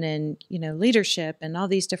education and, leadership and all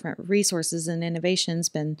these different resources and innovations.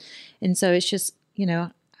 And so it's just,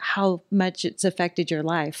 how much it's affected your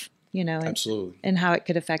life, Absolutely. and how it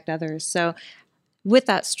could affect others. So with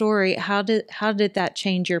that story, how did that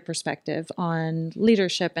change your perspective on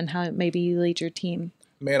leadership and how maybe you lead your team?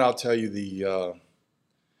 Man, I'll tell you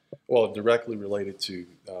directly related to,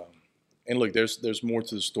 and look, there's more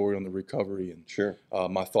to the story on the recovery. And sure,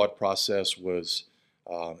 my thought process was,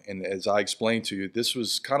 and as I explained to you, this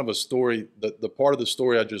was kind of a story. The part of the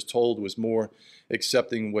story I just told was more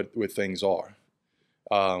accepting what things are.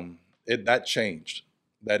 That changed.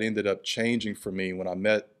 That ended up changing for me when I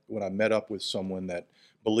met up with someone that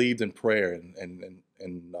believed in prayer, and I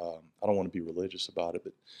don't want to be religious about it,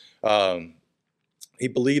 but he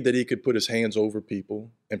believed that he could put his hands over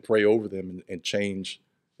people and pray over them and change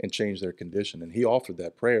their condition. And he offered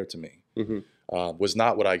that prayer to me. Was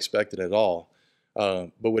not what I expected at all.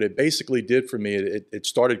 But what it basically did for me, it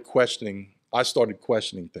started questioning. I started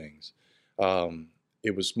questioning things.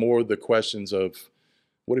 It was more the questions of,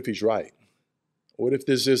 what if he's right? What if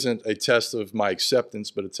this isn't a test of my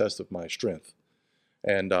acceptance, but a test of my strength?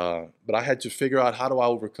 And but I had to figure out, how do I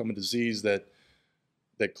overcome a disease that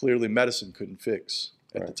clearly medicine couldn't fix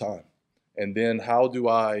at the time? And then how do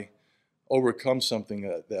I overcome something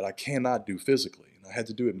that I cannot do physically? And I had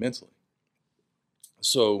to do it mentally.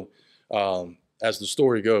 So as the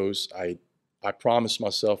story goes, I promised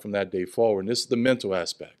myself from that day forward, and this is the mental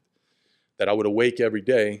aspect, that I would awake every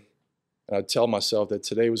day and I'd tell myself that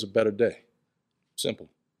today was a better day. Simple.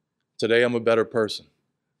 Today I'm a better person,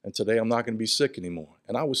 and today I'm not going to be sick anymore.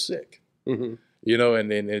 And I was sick, and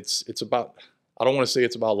it's about, I don't want to say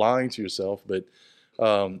it's about lying to yourself, but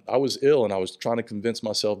I was ill and I was trying to convince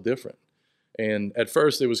myself different. And at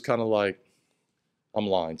first it was kind of like, I'm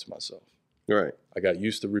lying to myself. Right. I got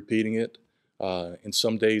used to repeating it. And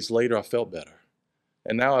some days later I felt better.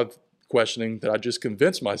 And now I'm questioning that I just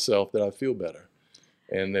convinced myself that I feel better.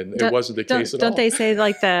 And then it wasn't the case at all. Don't they say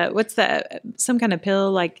like some kind of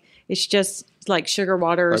pill, like it's just like sugar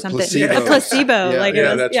water or something? Placebo. A placebo.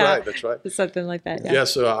 Yeah. That's right. That's right. It's something like that. Yeah.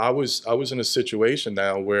 So I was in a situation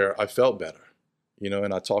now where I felt better,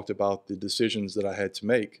 and I talked about the decisions that I had to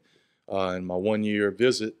make. And my 1-year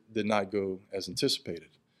visit did not go as anticipated.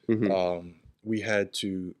 Mm-hmm. We had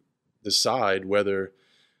to decide whether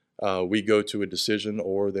we go to a decision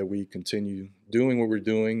or that we continue doing what we're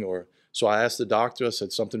doing. So I asked the doctor, I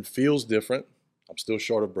said, something feels different. I'm still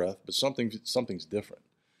short of breath, but something's different.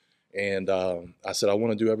 And I said, I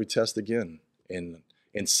want to do every test again. And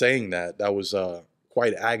in saying that was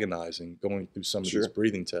quite agonizing, going through some of these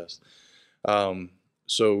breathing tests.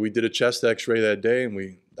 So we did a chest x-ray that day,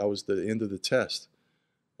 and that was the end of the test.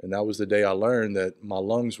 And that was the day I learned that my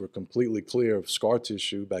lungs were completely clear of scar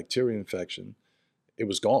tissue, bacteria infection. It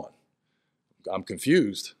was gone. I'm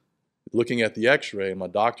confused, looking at the x-ray, and my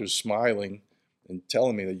doctor's smiling and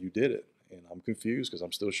telling me that you did it. And I'm confused because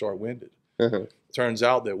I'm still short-winded. Uh-huh. Turns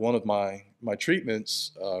out that one of my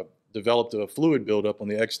treatments developed a fluid buildup on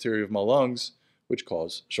the exterior of my lungs, which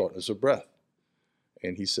caused shortness of breath.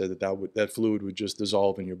 And he said that fluid would just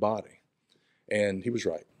dissolve in your body. And he was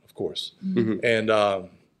right, of course. Mm-hmm. And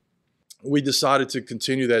we decided to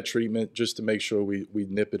continue that treatment just to make sure we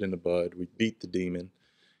nip it in the bud. We beat the demon.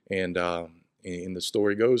 And the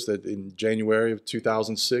story goes that in January of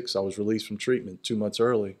 2006, I was released from treatment 2 months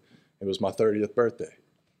early. It was my 30th birthday.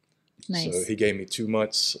 Nice. So he gave me 2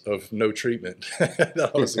 months of no treatment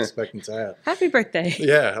that I was expecting to have. Happy birthday.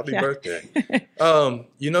 Yeah, happy birthday.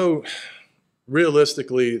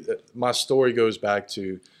 Realistically, my story goes back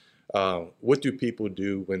to what do people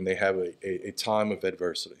do when they have a time of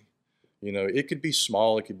adversity? It could be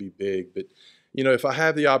small, it could be big, but if I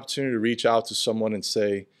have the opportunity to reach out to someone and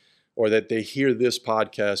say, or that they hear this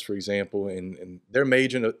podcast, for example, and they're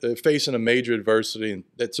facing a major adversity, and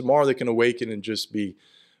that tomorrow they can awaken and just be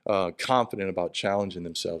confident about challenging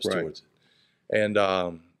themselves towards it. And,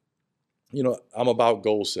 I'm about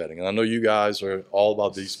goal setting, and I know you guys are all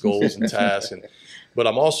about these goals and tasks, but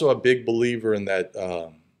I'm also a big believer in that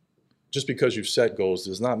just because you've set goals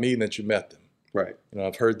does not mean that you met them. Right.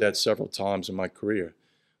 I've heard that several times in my career.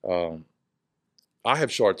 I have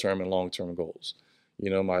short-term and long-term goals.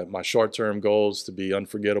 My short-term goal is to be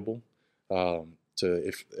unforgettable.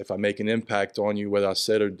 If I make an impact on you, whether I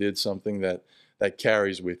said or did something that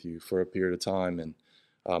carries with you for a period of time. And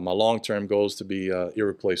my long-term goal is to be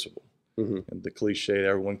irreplaceable. Mm-hmm. And the cliche,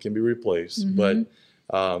 everyone can be replaced, mm-hmm.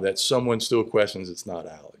 but that someone still questions it's not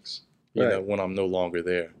Alex, when I'm no longer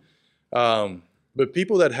there. But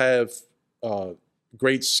people that have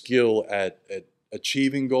great skill at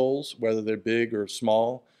achieving goals, whether they're big or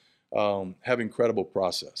small, have incredible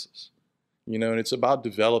processes. And it's about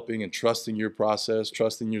developing and trusting your process,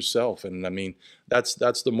 trusting yourself. And I mean, that's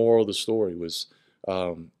the moral of the story was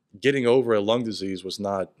getting over a lung disease was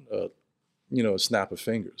not, a snap of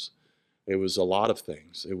fingers. It was a lot of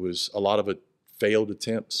things. It was a lot of failed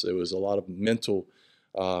attempts. It was a lot of mental,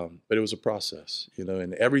 but it was a process,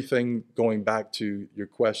 and everything going back to your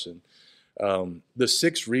question, the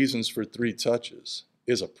 6 reasons for 3 touches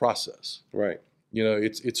is a process. Right.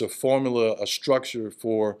 It's a formula, a structure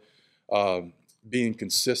for being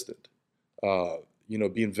consistent,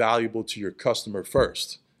 being valuable to your customer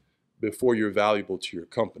first before you're valuable to your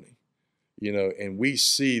company, and we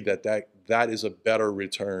see that is a better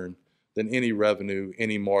return than any revenue,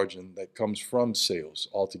 any margin that comes from sales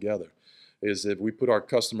altogether, is if we put our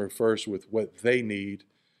customer first with what they need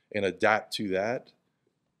and adapt to that,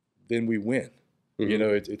 then we win.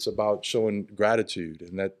 Mm-hmm. It's about showing gratitude,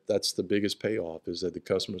 and that's the biggest payoff is that the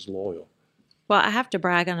customer's loyal. Well, I have to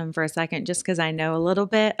brag on him for a second just because I know a little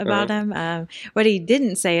bit about him. What he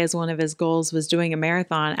didn't say as one of his goals was doing a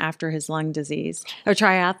marathon after his lung disease, or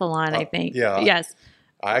triathlon, I think. Yeah. Yes.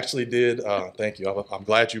 I actually did. Thank you. I'm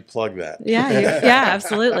glad you plugged that. Yeah,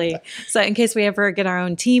 absolutely. So in case we ever get our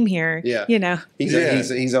own team here, he's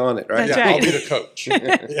on it, right? That's right. I'll be the coach.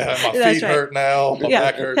 My feet hurt now. My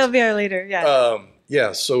back hurts. He'll be our leader.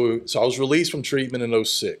 Yeah. So I was released from treatment in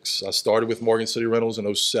 2006. I started with Morgan City Rentals in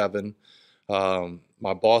 2007.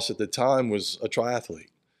 My boss at the time was a triathlete,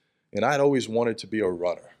 and I'd always wanted to be a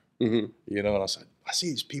runner. Mm-hmm. And I said, I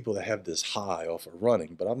see these people that have this high off of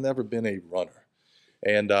running, but I've never been a runner.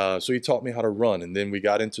 And so he taught me how to run, and then we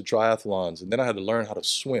got into triathlons, and then I had to learn how to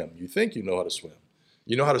swim. You think you know how to swim.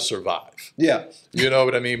 you know how to survive. Yeah. You know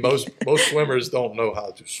what I mean? Most swimmers don't know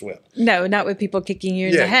how to swim. No, not with people kicking you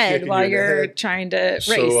in the head while you're trying to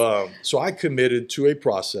race. So I committed to a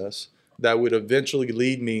process that would eventually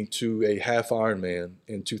lead me to a half Ironman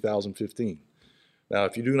in 2015. Now,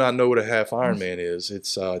 if you do not know what a half Ironman is,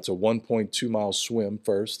 it's a 1.2 mile swim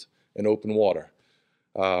first in open water.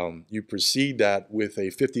 You precede that with a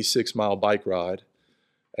 56 mile bike ride,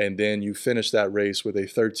 and then you finish that race with a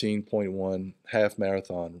 13.1 half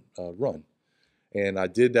marathon run. And I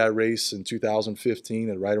did that race in 2015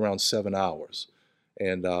 at right around 7 hours.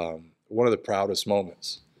 And one of the proudest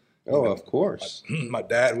moments. Oh, of course. My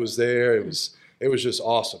dad was there. It was just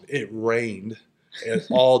awesome. It rained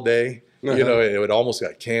all day. You know, it almost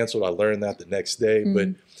got canceled. I learned that the next day. But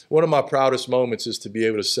one of my proudest moments is to be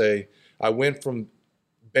able to say, I went from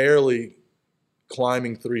barely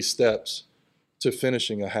climbing 3 steps to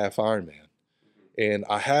finishing a half Ironman. And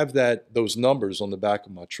I have those numbers on the back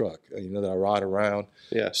of my truck, you know, that I ride around,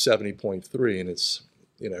 70.3, and it's,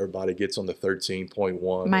 you know, everybody gets on the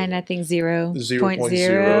 13.1. Mine, I think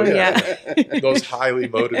 0.0. Yeah. Those highly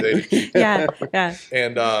motivated people. Yeah.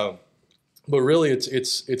 And, but really it's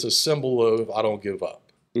a symbol of I don't give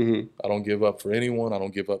up. Mm-hmm. I don't give up for anyone. I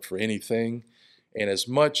don't give up for anything. And as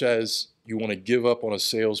much as you want to give up on a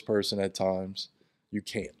salesperson at times, you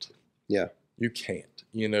can't. Yeah. You can't,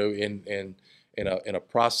 you know, in a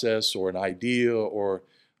process or an idea or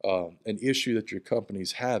an issue that your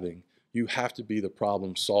company's having, you have to be the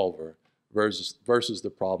problem solver versus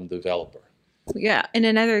the problem developer. Yeah. And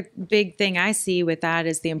another big thing I see with that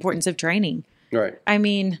is the importance of training. Right. I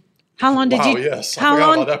mean, how long did you? Yes, how I forgot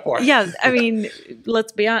long? About that part. Yeah. I mean,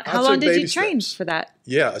 let's be honest. How long did you train for that?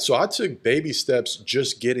 Yeah. So I took baby steps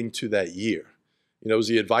just getting to that year. You know, it was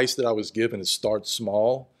the advice that I was given to start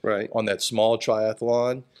small, right, on that small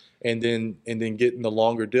triathlon, and then getting the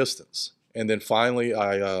longer distance. And then finally,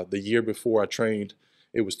 the year before I trained,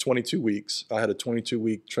 it was 22 weeks. I had a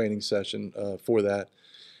 22-week training session for that,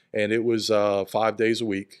 and it was 5 days a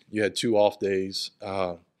week. You had 2 off days,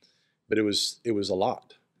 but it was a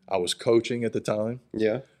lot. I was coaching at the time,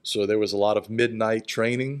 so there was a lot of midnight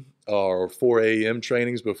training or 4 a.m.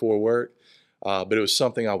 trainings before work, but it was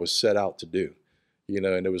something I was set out to do. You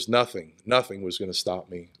know, and there was nothing was going to stop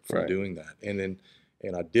me from doing that. And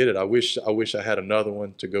I did it. I wish I had another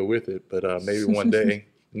one to go with it, but maybe one day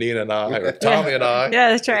Nina and I, or Tommy and I.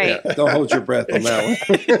 Yeah, that's right. Yeah. Don't hold your breath on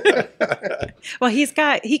that one. Well,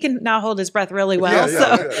 he can now hold his breath really well.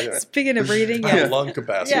 Speaking of breathing, lung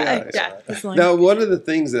capacity. Now, one of the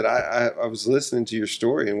things that I was listening to your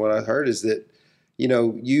story, and what I heard is that, you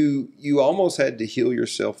know, you almost had to heal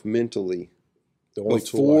yourself mentally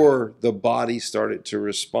before the body started to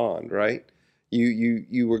respond, right?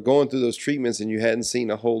 You were going through those treatments and you hadn't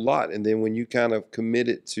seen a whole lot, and then when you kind of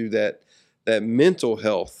committed to that mental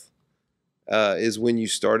health is when you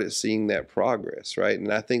started seeing that progress, right?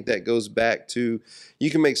 And I think that goes back to, you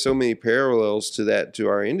can make so many parallels to that, to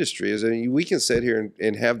our industry. Is, I mean, we can sit here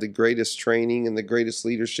and have the greatest training and the greatest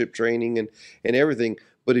leadership training and everything,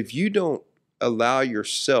 but if you don't allow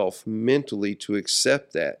yourself mentally to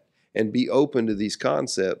accept that and be open to these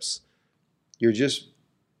concepts, you're just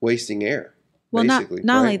wasting air. Well, not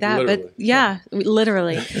only that, literally. but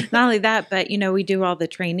literally. Not only that, but, you know, we do all the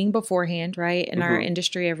training beforehand, right, in our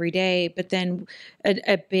industry every day. But then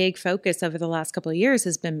a big focus over the last couple of years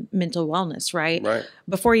has been mental wellness, right? Right.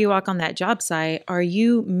 Before you walk on that job site, are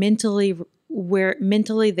you mentally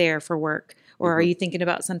there for work? Or are you thinking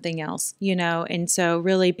about something else, you know? And so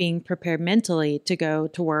really being prepared mentally to go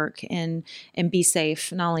to work and be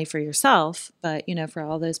safe, not only for yourself, but, you know, for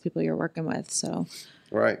all those people you're working with. So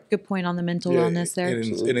right. Good point on the mental wellness there.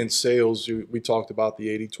 And in sales, we talked about the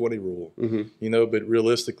 80-20 rule, you know, but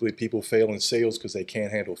realistically, people fail in sales because they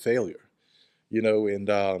can't handle failure, you know, and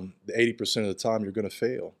the 80% of the time you're going to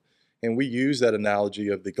fail. And we use that analogy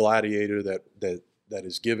of the gladiator that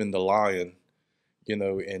is given the lion, you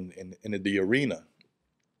know, in the arena.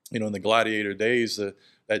 You know, in the gladiator days,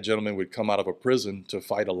 that gentleman would come out of a prison to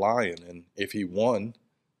fight a lion. And if he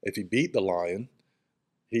beat the lion,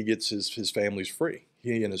 he gets his family's free.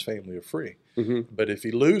 He and his family are free. But if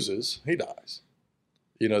he loses, he dies.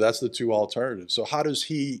 You know, that's the two alternatives. So how does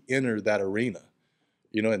he enter that arena?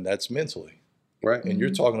 You know, and that's mentally. Right. And you're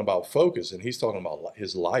talking about focus, and he's talking about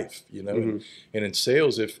his life, you know. And in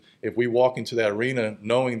sales, if we walk into that arena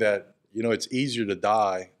knowing that, you know, it's easier to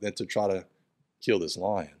die than to try to kill this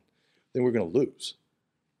lion, then we're going to lose,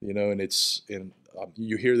 you know. And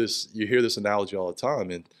you hear this analogy all the time.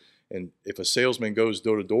 And if a salesman goes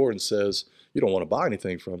door to door and says, "You don't want to buy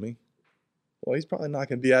anything from me," well, he's probably not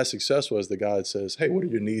going to be as successful as the guy that says, hey, what are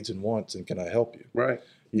your needs and wants, and can I help you? Right.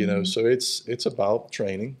 You know, so it's about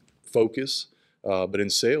training, focus. But in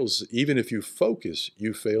sales, even if you focus,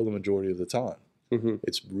 you fail the majority of the time.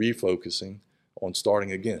 It's refocusing on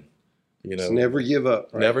starting again. You know, so never give up.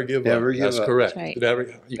 Right? Never give never up. Give That's up. correct. Right. You Never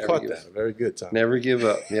caught give that. A very good time. Never give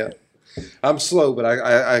up. Yeah. I'm slow, but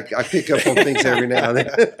I pick up on things every now and then.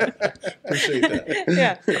 Appreciate that.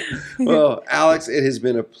 Yeah. Well, Alex, it has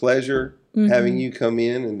been a pleasure having you come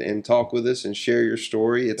in and talk with us and share your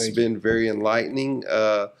story. It's been very enlightening.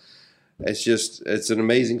 It's an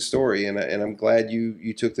amazing story, and I'm glad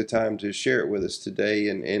you took the time to share it with us today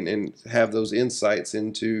and have those insights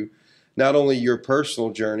into not only your personal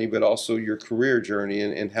journey, but also your career journey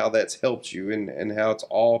and how that's helped you and how it's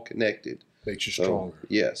all connected. Makes you stronger.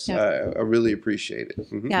 Yes, Yep. I really appreciate it.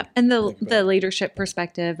 Yeah, and the leadership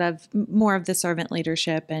perspective of more of the servant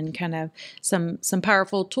leadership and kind of some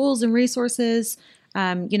powerful tools and resources.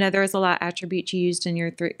 There's a lot of attributes you used in your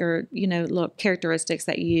characteristics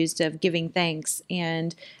that you used of giving thanks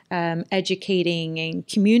and educating and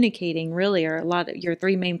communicating. Really, are a lot of your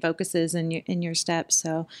three main focuses in your steps.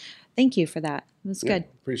 So, thank you for that. It was good.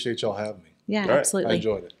 Appreciate y'all having me. Yeah, right. absolutely. I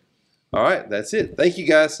enjoyed it. All right, that's it. Thank you,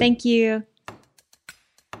 guys. Thank you.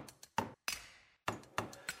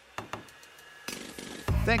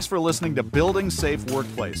 Thanks for listening to Building Safe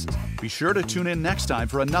Workplaces. Be sure to tune in next time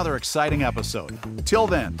for another exciting episode. Till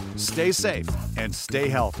then, stay safe and stay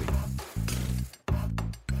healthy.